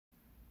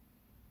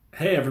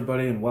Hey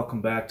everybody, and welcome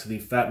back to the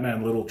Fat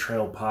Man Little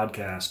Trail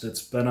podcast.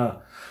 It's been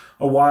a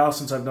while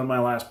since I've done my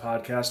last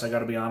podcast. I got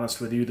to be honest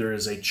with you, there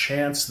is a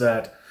chance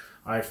that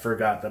I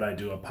forgot that I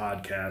do a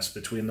podcast.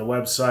 Between the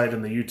website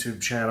and the YouTube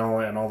channel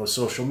and all the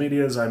social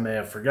medias, I may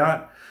have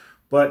forgot,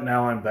 but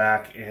now I'm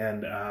back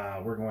and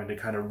we're going to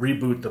kind of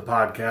reboot the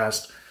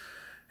podcast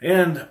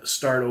and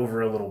start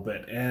over a little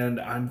bit. And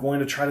I'm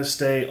going to try to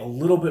stay a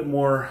little bit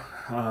more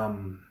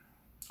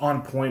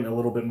on point, a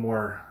little bit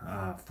more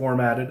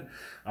formatted,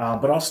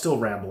 but I'll still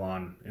ramble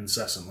on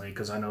incessantly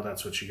because I know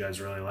that's what you guys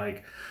really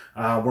like.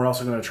 We're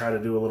also going to try to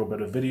do a little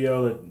bit of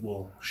video that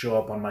will show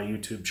up on my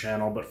YouTube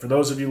channel. But for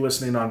those of you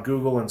listening on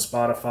Google and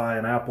Spotify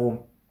and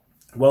Apple,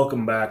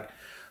 welcome back.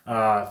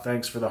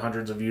 Thanks for the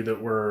hundreds of you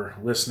that were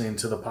listening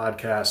to the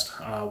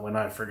podcast when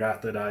I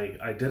forgot that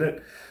I did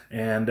it.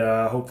 And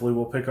hopefully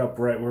we'll pick up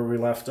right where we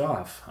left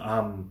off.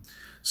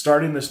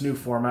 Starting this new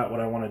format, what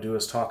I want to do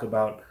is talk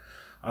about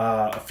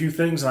a few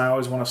things, and I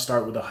always want to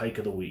start with the hike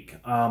of the week.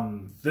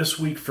 This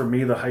week for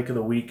me, the hike of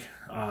the week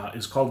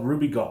is called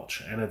Ruby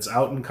Gulch, and it's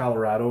out in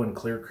Colorado in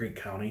Clear Creek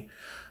County.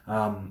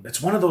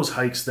 It's one of those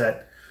hikes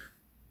that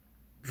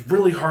is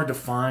really hard to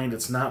find.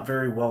 It's not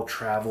very well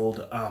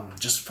traveled.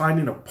 Just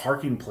finding a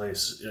parking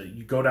place.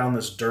 You go down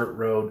this dirt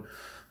road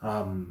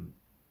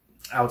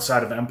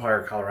outside of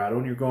Empire, Colorado,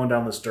 and you're going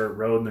down this dirt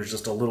road, and there's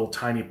just a little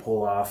tiny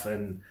pull-off,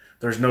 and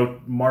there's no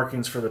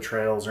markings for the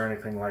trails or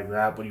anything like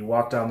that, but you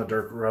walk down the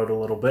dirt road a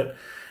little bit,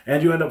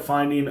 and you end up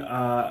finding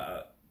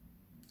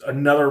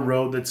another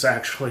road that's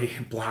actually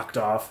blocked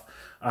off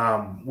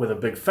with a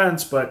big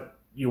fence, but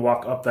you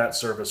walk up that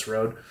service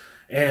road,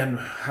 and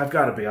I've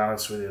got to be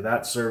honest with you,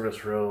 that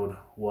service road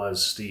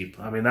was steep.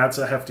 I mean, that's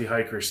a hefty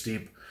hiker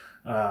steep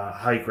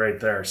hike right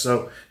there.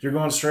 So you're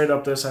going straight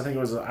up this, I think it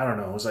was, I don't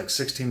know, it was like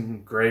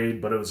 16th grade,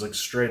 but it was like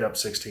straight up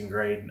 16th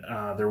grade.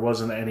 There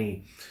wasn't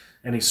any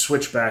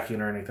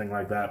switchbacking or anything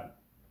like that.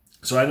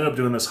 So I ended up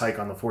doing this hike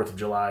on the 4th of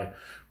July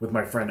with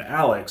my friend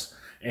Alex,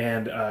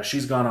 and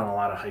she's gone on a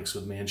lot of hikes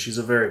with me, and she's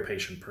a very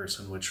patient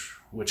person,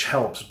 which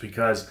helps,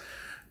 because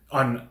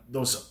on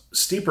those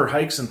steeper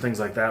hikes and things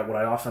like that, what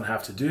I often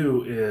have to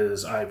do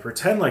is I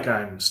pretend like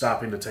I'm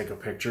stopping to take a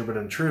picture, but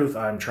in truth,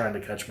 I'm trying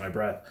to catch my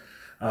breath.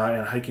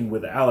 And hiking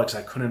with Alex,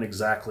 I couldn't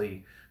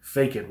exactly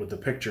fake it with the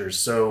pictures,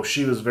 so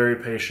she was very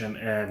patient,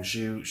 and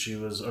she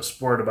was a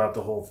sport about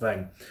the whole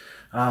thing.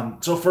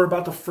 So for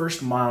about the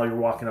first mile, you're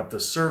walking up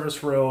this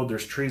service road.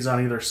 There's trees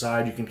on either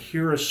side. You can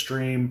hear a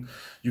stream.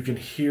 You can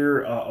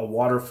hear a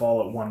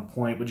waterfall at one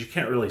point, but you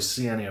can't really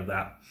see any of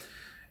that.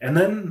 And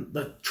then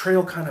the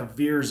trail kind of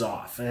veers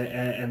off,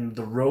 and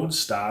the road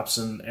stops,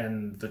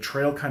 and the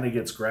trail kind of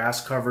gets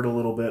grass covered a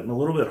little bit and a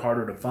little bit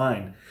harder to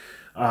find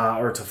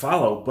or to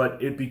follow.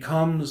 But it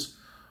becomes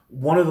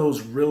one of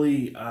those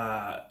really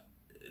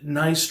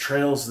nice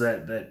trails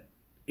that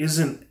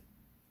isn't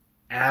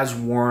as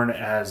worn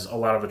as a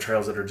lot of the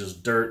trails that are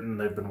just dirt and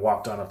they've been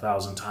walked on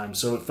 1,000 times.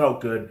 So it felt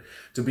good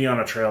to be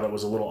on a trail that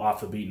was a little off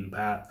the beaten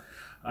path.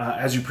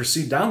 As you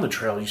proceed down the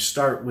trail, you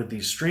start with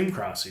these stream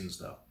crossings,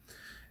 though.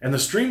 And the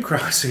stream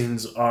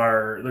crossings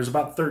there's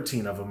about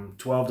 13 of them,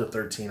 12 to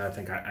 13, I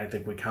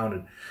think we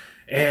counted.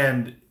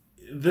 And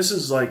this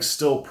is like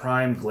still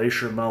prime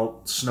glacier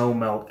melt, snow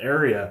melt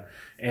area.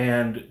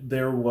 And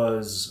there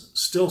was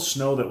still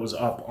snow that was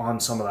up on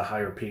some of the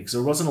higher peaks.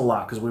 There wasn't a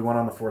lot because we went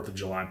on the 4th of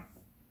July.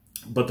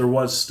 But there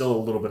was still a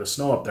little bit of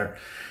snow up there.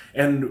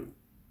 And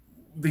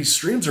these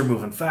streams are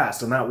moving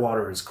fast, and that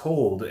water is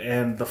cold.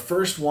 And the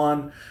first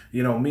one,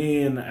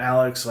 me and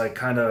Alex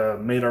kind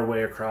of made our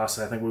way across.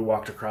 I think we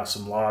walked across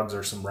some logs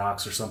or some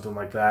rocks or something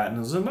like that. And I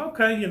was like,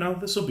 okay,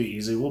 this will be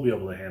easy. We'll be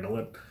able to handle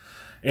it.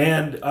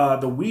 And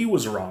the we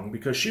was wrong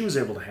because she was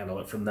able to handle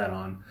it from then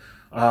on.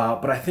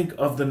 But I think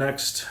of the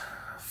next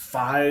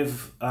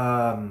 5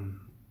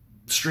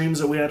 streams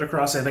that we had to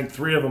cross, I think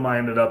 3 of them I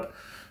ended up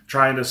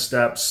trying to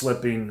step,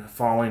 slipping,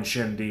 falling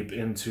shin deep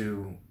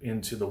into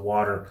the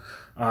water,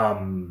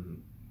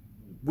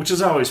 which is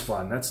always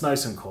fun. That's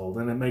nice and cold,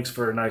 and it makes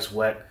for a nice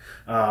wet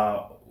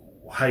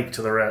hike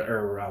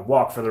to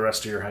walk for the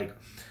rest of your hike.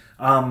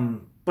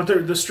 But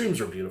the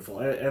streams are beautiful,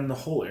 and the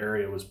whole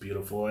area was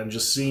beautiful. And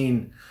just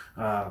seeing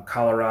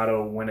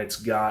Colorado when it's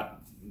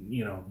got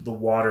the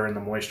water and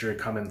the moisture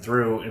coming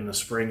through in the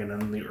spring and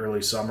in the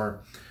early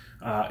summer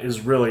is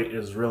really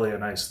a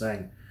nice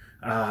thing.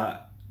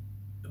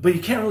 But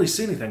you can't really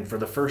see anything for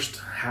the first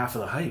half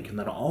of the hike. And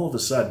then all of a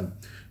sudden,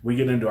 we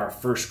get into our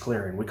first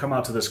clearing. We come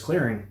out to this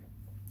clearing,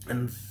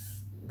 and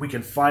we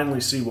can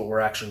finally see what we're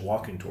actually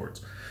walking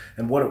towards.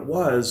 And what it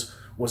was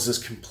this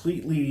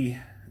completely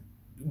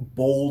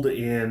bowled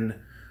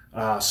in,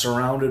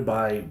 surrounded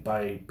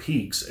by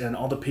peaks. And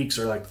all the peaks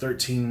are like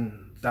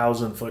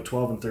 13,000 foot,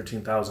 12 and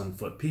 13,000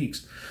 foot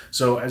peaks.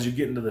 So as you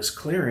get into this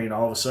clearing,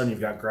 all of a sudden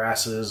you've got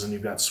grasses and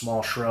you've got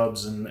small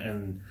shrubs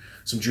and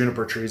some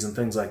juniper trees and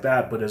things like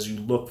that. But as you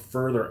look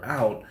further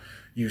out,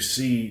 you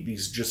see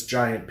these just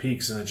giant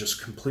peaks, and it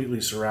just completely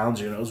surrounds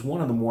you. And it was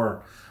one of the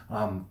more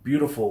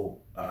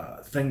beautiful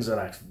things that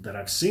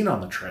I've seen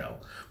on the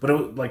trail.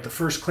 But the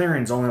first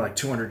clearing is only like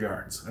 200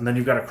 yards, and then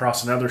you've got to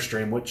cross another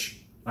stream,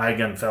 which I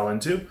again fell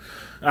into.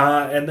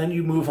 And then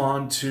you move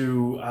on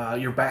to,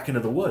 you're back into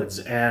the woods,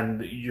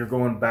 and you're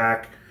going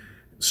back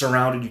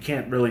surrounded. You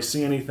can't really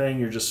see anything.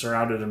 You're just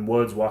surrounded in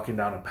woods, walking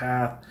down a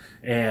path,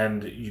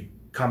 and you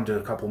come to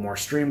a couple more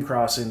stream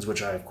crossings,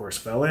 which I, of course,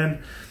 fell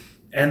in.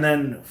 And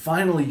then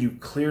finally you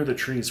clear the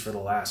trees for the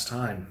last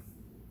time,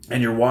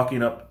 and you're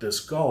walking up this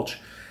gulch,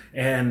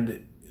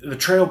 and the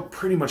trail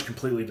pretty much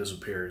completely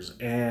disappears,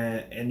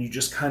 and you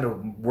just kind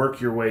of work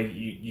your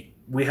way.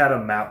 We had a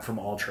map from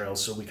All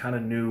Trails, so we kind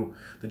of knew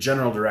the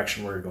general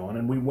direction we were going,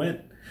 and we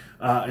went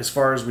as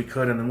far as we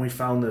could, and then we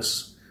found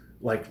this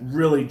like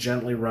really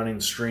gently running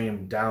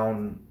stream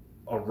down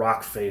a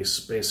rock face,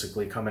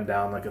 basically coming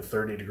down like a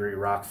 30-degree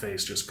rock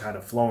face, just kind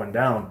of flowing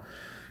down.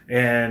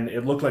 And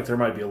it looked like there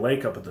might be a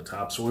lake up at the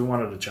top, so we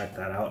wanted to check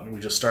that out. And we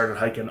just started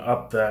hiking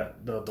up the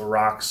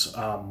rocks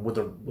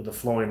with the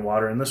flowing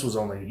water, and this was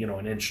only, you know,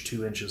 an inch,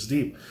 2 inches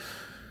deep.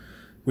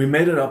 We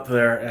made it up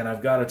there, and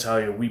I've got to tell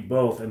you, we've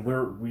both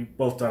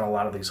done a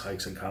lot of these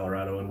hikes in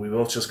Colorado, and we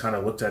both just kind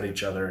of looked at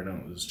each other, and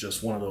it was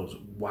just one of those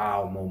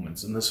wow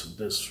moments. And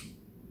this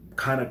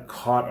kind of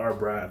caught our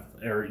breath,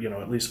 or, you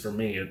know, at least for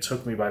me, it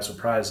took me by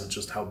surprise at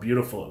just how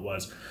beautiful it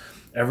was.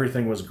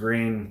 Everything was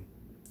green.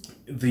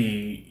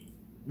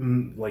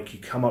 Like you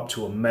come up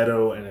to a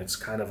meadow, and it's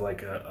kind of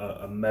like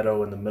a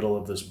meadow in the middle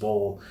of this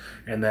bowl,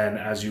 and then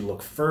as you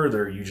look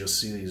further, you just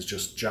see these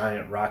just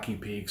giant rocky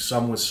peaks,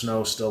 some with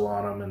snow still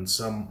on them, and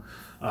some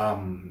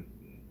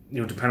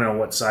you know, depending on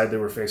what side they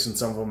were facing,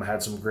 some of them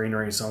had some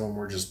greenery, some of them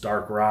were just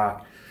dark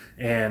rock,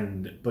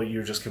 but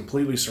you're just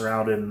completely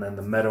surrounded, and then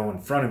the meadow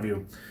in front of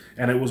you.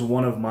 And it was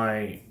one of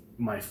my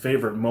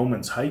favorite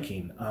moments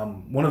hiking.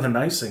 One of the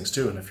nice things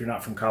too, and if you're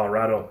not from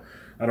Colorado,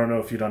 I don't know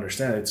if you'd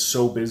understand, it's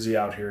so busy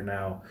out here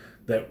now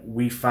that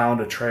we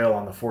found a trail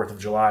on the 4th of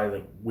July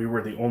that we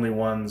were the only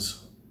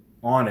ones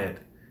on it.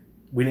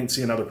 We didn't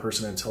see another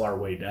person until our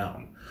way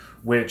down,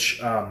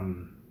 which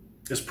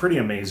is pretty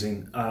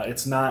amazing.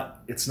 It's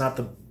not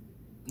the,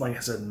 like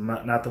I said,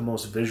 not the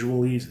most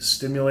visually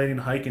stimulating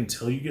hike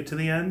until you get to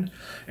the end.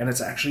 And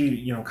it's actually,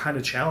 you know, kind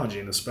of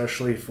challenging,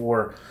 especially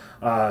for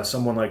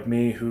someone like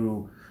me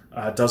who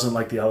doesn't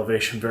like the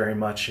elevation very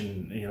much,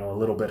 and, you know, a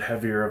little bit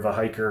heavier of a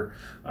hiker.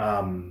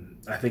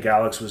 I think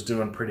Alex was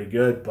doing pretty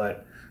good,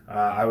 but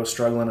I was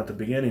struggling at the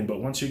beginning.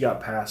 But once you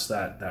got past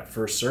that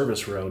first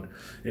service road,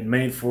 it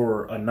made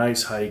for a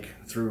nice hike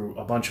through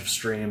a bunch of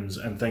streams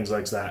and things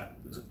like that.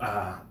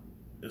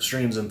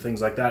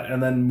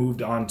 And then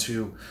moved on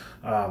to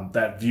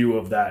that view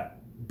of that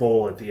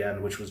bowl at the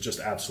end, which was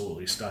just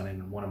absolutely stunning,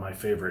 and one of my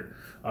favorite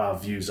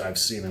views I've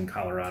seen in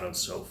Colorado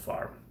so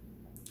far.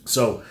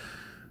 So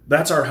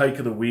that's our hike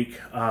of the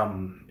week.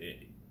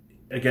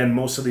 Again,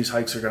 most of these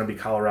hikes are going to be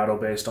Colorado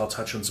based. I'll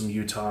touch on some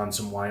Utah and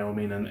some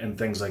Wyoming and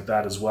things like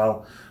that as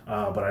well.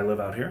 But I live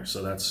out here,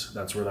 so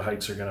that's where the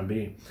hikes are going to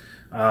be.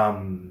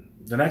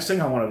 The next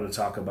thing I wanted to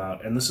talk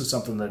about, and this is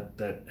something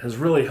that has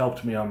really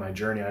helped me on my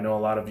journey. I know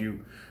a lot of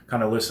you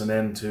kind of listen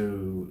in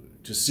to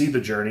see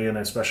the journey, and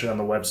especially on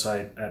the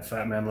website at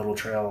Fat Man Little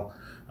Trail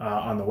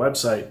on the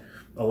website,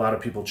 a lot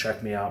of people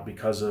check me out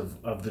because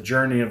of the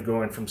journey of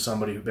going from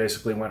somebody who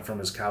basically went from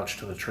his couch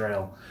to the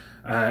trail.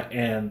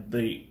 And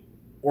the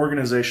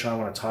organization I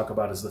want to talk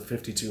about is the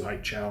 52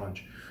 Hike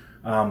Challenge.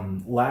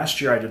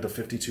 Last year I did the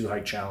 52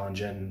 Hike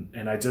Challenge,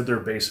 and I did their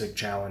basic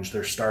challenge,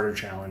 their starter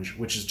challenge,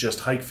 which is just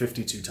hike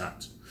 52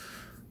 times.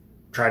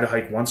 Try to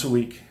hike once a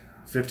week,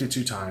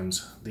 52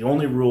 times. The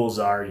only rules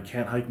are you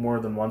can't hike more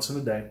than once in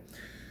a day.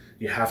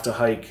 You have to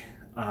hike,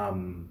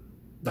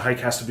 the hike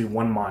has to be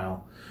 1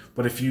 mile.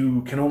 But if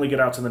you can only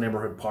get out to the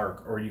neighborhood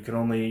park, or you can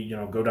only, you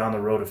know, go down the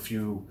road a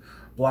few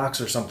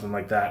blocks or something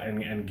like that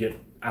and get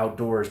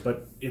outdoors,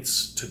 but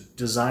it's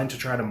designed to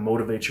try to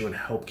motivate you and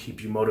help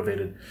keep you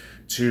motivated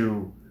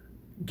to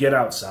get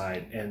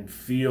outside and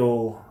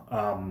feel,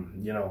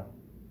 you know,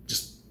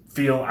 just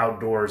feel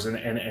outdoors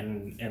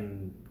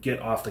and get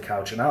off the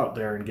couch and out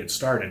there and get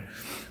started.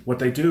 What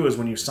they do is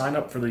when you sign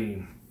up for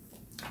the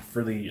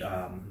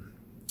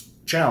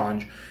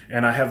challenge,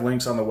 and I have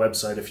links on the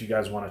website if you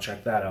guys want to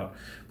check that out.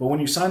 But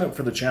when you sign up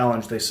for the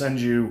challenge, they send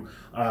you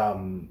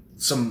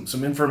some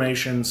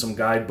information, some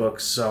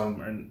guidebooks,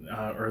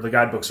 or the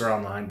guidebooks are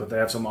online, but they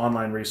have some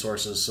online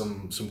resources,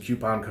 some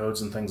coupon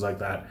codes and things like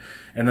that.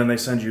 And then they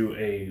send you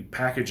a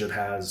package that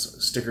has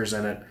stickers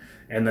in it,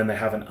 and then they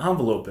have an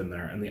envelope in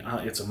there, and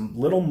it's a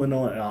little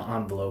manila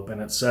envelope,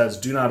 and it says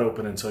 "Do not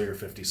open until your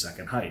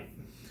 52nd hike."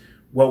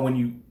 Well, when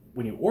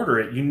you order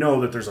it, you know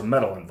that there's a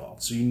medal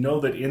involved. So you know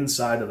that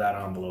inside of that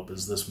envelope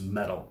is this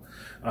medal.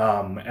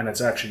 And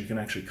it's actually, you can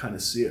actually kind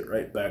of see it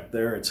right back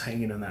there. It's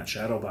hanging in that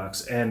shadow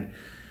box. And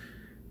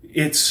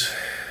it's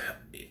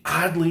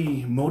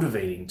oddly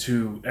motivating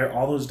to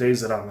all those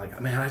days that I'm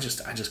like, man, I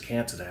just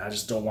can't today. I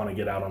just don't want to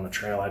get out on the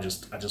trail. I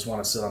just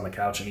want to sit on the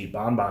couch and eat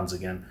bonbons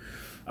again.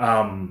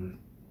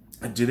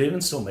 Do they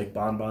even still make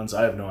bonbons?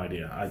 I have no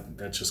idea.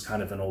 That's just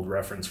kind of an old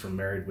reference from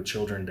Married with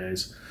Children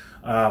days.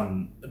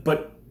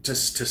 But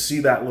just to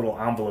see that little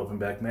envelope and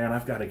be like, man,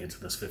 I've got to get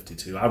to this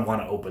 52. I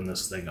want to open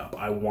this thing up.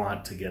 I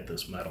want to get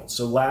this medal.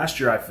 So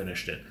last year I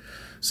finished it.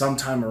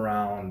 sometime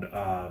around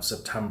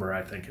September,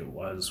 I think it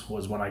was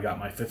when I got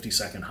my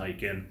 50-second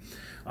hike in.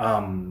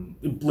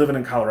 Living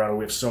in Colorado,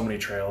 we have so many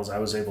trails. I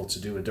was able to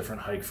do a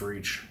different hike for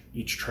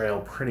each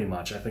trail pretty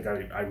much. I think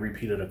I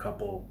repeated a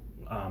couple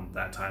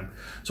that time.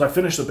 So I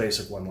finished the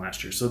basic one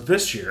last year. So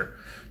this year,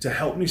 to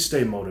help me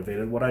stay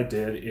motivated, what I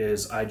did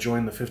is I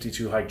joined the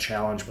 52 Hike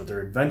Challenge with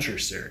their Adventure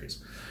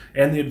Series.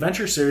 And the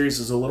Adventure Series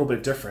is a little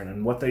bit different.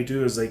 And what they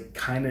do is they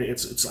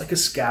it's like a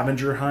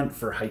scavenger hunt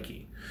for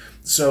hiking.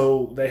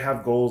 So they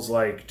have goals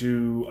like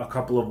do a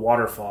couple of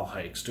waterfall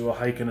hikes, do a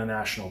hike in a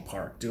national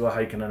park, do a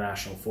hike in a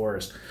national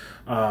forest,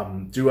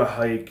 do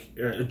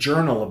a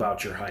journal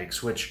about your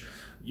hikes, which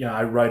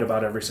I write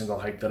about every single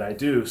hike that I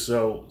do.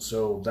 So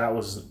that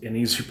was an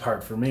easy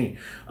part for me.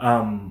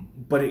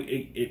 But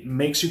it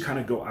makes you kind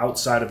of go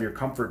outside of your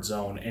comfort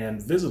zone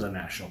and visit a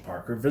national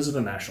park or visit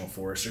a national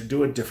forest or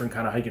do a different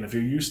kind of hiking. If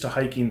you're used to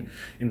hiking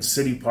in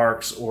city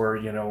parks or,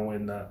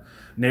 in the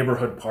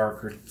neighborhood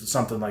park or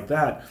something like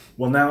that,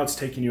 well, now it's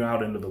taking you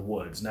out into the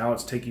woods. Now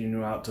it's taking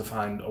you out to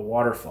find a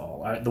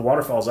waterfall. The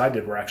waterfalls I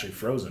did were actually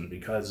frozen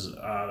because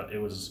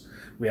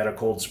we had a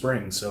cold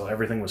spring, so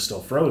everything was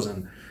still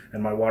frozen,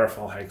 and my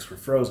waterfall hikes were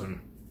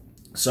frozen.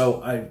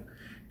 So I've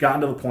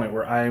gotten to the point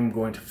where I'm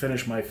going to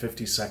finish my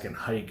 50-second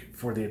hike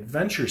for the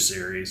Adventure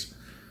Series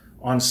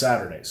on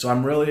Saturday. So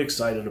I'm really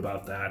excited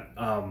about that.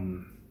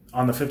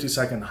 On the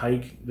 50-second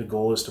hike, the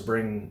goal is to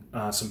bring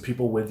some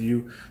people with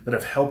you that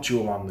have helped you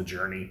along the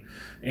journey.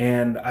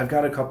 And I've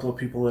got a couple of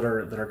people that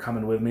are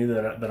coming with me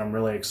that I'm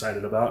really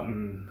excited about.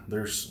 And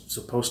there's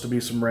supposed to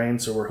be some rain,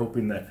 so we're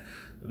hoping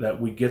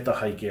that we get the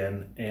hike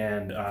in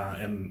and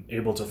am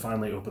able to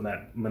finally open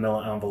that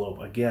manila envelope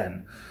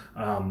again.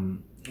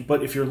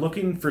 But if you're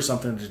looking for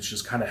something to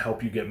just kind of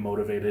help you get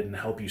motivated and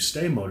help you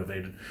stay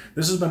motivated,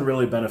 this has been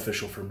really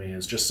beneficial for me.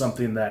 It's just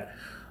something that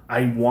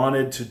I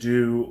wanted to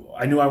do.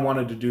 I knew I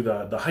wanted to do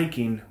the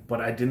hiking,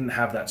 but I didn't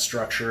have that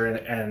structure,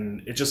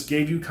 and it just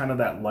gave you kind of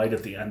that light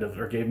at the end of,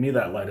 or gave me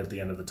that light at the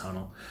end of the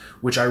tunnel,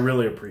 which I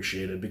really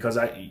appreciated, because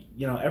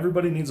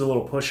everybody needs a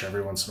little push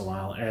every once in a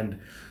while, and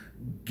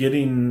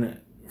getting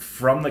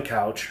from the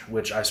couch,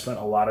 which I spent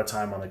a lot of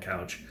time on the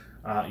couch.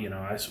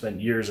 I spent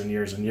years and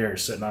years and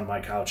years sitting on my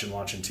couch and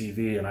watching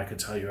TV, and I could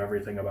tell you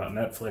everything about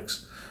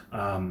Netflix,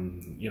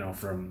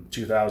 from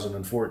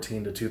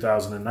 2014 to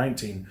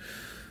 2019.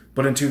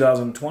 But in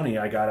 2020,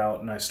 I got out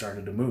and I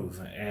started to move,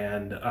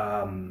 and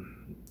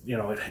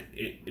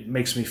it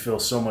makes me feel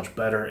so much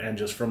better. And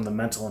just from the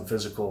mental and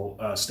physical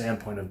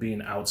standpoint of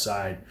being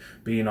outside,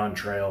 being on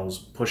trails,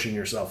 pushing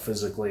yourself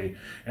physically,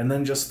 and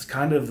then just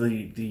kind of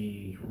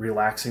the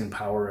relaxing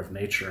power of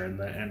nature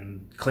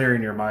and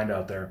clearing your mind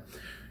out there.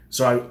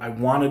 So I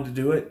wanted to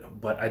do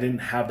it, but I didn't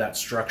have that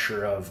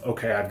structure of,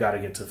 okay, I've got to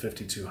get to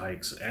 52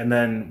 hikes. And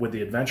then with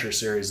the Adventure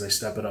Series, they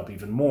step it up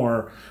even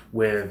more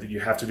with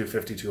you have to do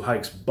 52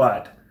 hikes,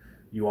 but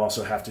you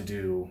also have to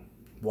do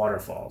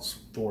waterfalls,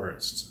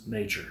 forests,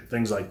 nature,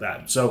 things like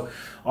that. So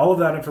all of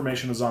that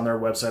information is on their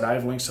website. I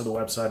have links to the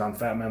website on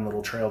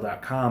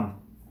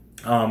fatmanlittletrail.com.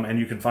 And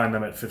you can find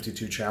them at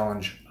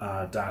 52challenge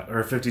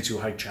or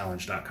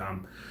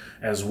 52hikechallenge.com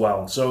as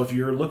well. So if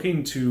you're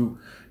looking to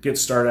get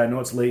started, I know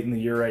it's late in the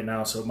year right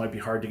now, so it might be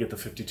hard to get the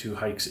 52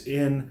 hikes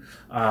in,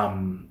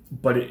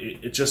 but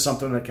it's just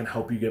something that can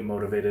help you get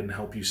motivated and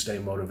help you stay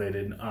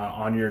motivated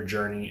on your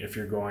journey. If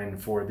you're going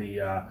for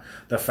the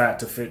fat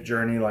to fit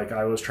journey like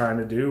I was trying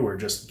to do, or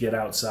just get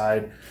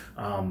outside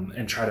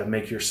and try to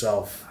make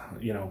yourself,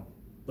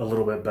 a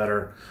little bit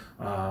better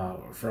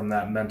from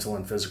that mental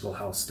and physical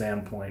health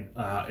standpoint,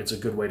 it's a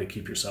good way to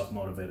keep yourself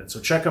motivated.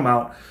 So check them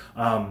out.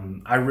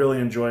 I really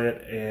enjoy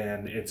it,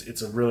 and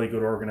it's a really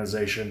good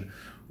organization.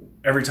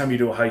 Every time you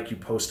do a hike, you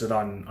post it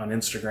on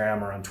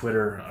Instagram or on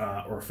Twitter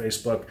or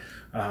Facebook,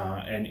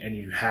 and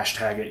you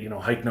hashtag it,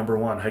 hike number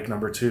 1, hike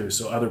number 2,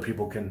 so other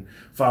people can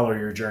follow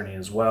your journey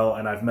as well.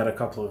 And I've met a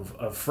couple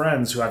of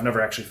friends who I've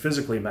never actually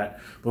physically met,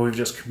 but we've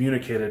just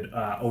communicated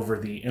over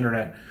the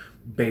internet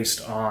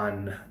based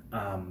on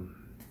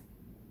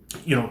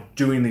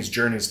doing these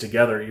journeys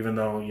together, even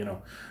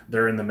though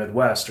they're in the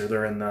Midwest or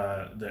they're in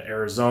the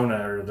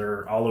Arizona or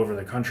they're all over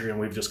the country, and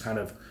we've just kind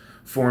of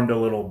formed a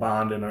little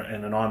bond in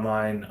an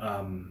online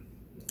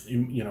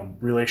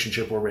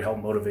relationship where we help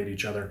motivate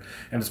each other,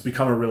 and it's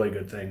become a really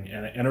good thing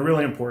and a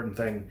really important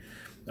thing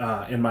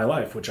in my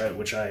life, which I'm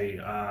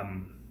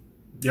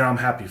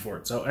happy for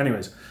it. So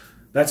anyways,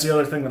 that's the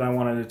other thing that I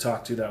wanted to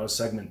talk to. That was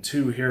segment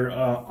 2 here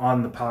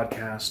on the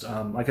podcast.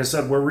 Like I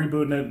said, we're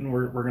rebooting it, and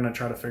we're going to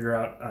try to figure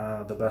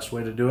out the best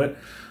way to do it.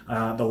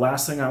 The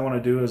last thing I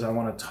want to do is I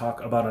want to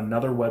talk about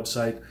another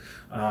website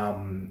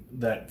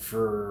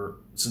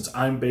since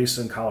I'm based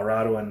in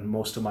Colorado and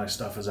most of my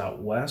stuff is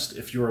out west,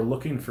 if you are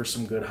looking for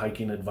some good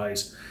hiking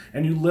advice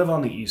and you live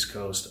on the East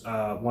Coast,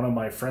 one of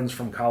my friends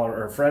from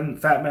Colorado, or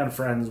Fat Man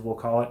Friends, we'll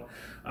call it,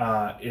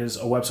 is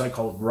a website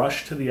called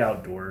Rush to the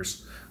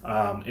Outdoors.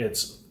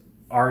 It's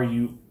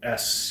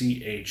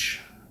RUSCH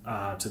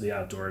to the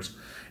Outdoors,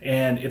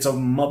 and it's a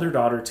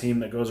mother-daughter team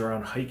that goes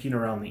around hiking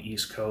around the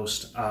East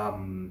Coast.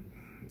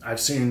 I've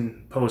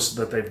seen posts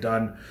that they've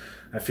done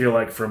I feel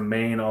like from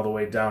Maine all the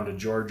way down to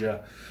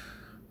Georgia.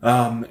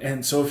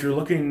 And so if you're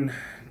looking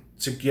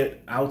to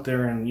get out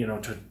there and,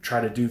 to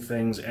try to do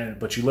things,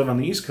 but you live on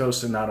the East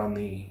Coast and not on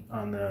the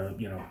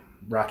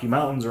Rocky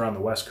Mountains or on the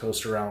West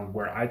Coast around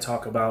where I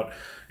talk about,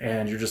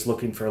 and you're just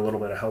looking for a little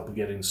bit of help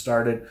getting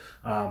started,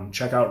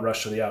 check out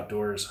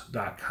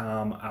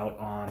rushtotheoutdoors.com out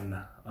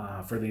on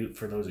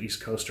for those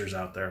East Coasters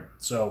out there.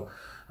 So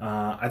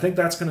I think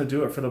that's going to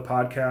do it for the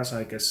podcast.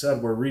 Like I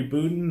said, we're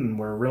rebooting, and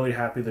we're really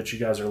happy that you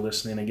guys are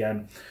listening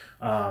again.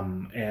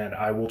 And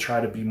I will try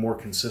to be more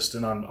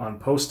consistent on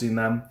posting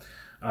them,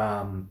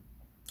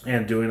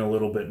 and doing a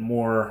little bit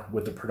more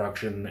with the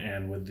production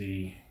and with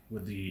the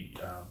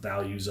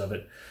values of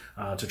it,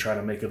 to try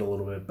to make it a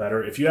little bit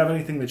better. If you have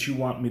anything that you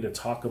want me to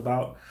talk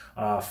about,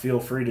 feel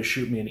free to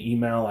shoot me an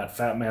email at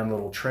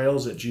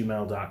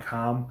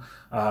fatmanlittletrails@gmail.com.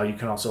 You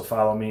can also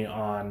follow me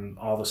on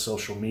all the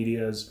social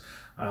medias.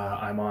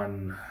 I'm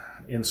on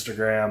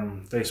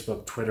Instagram,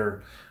 Facebook,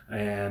 Twitter,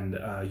 and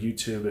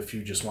YouTube if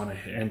you just want to,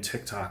 and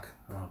TikTok.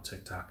 Oh,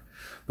 TikTok.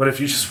 But if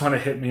you just want to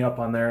hit me up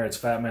on there, it's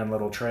Fatman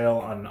Little Trail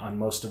on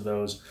most of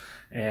those.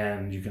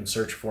 And you can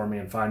search for me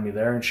and find me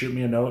there and shoot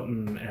me a note.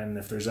 And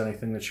if there's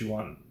anything that you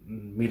want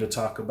me to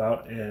talk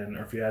about,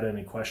 or if you had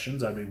any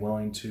questions, I'd be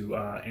willing to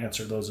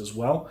answer those as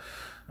well.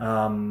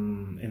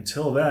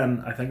 Until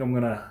then, I think I'm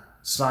going to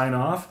sign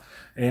off.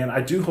 And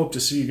I do hope to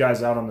see you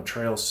guys out on the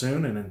trail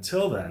soon. And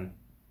until then,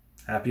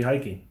 happy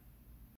hiking.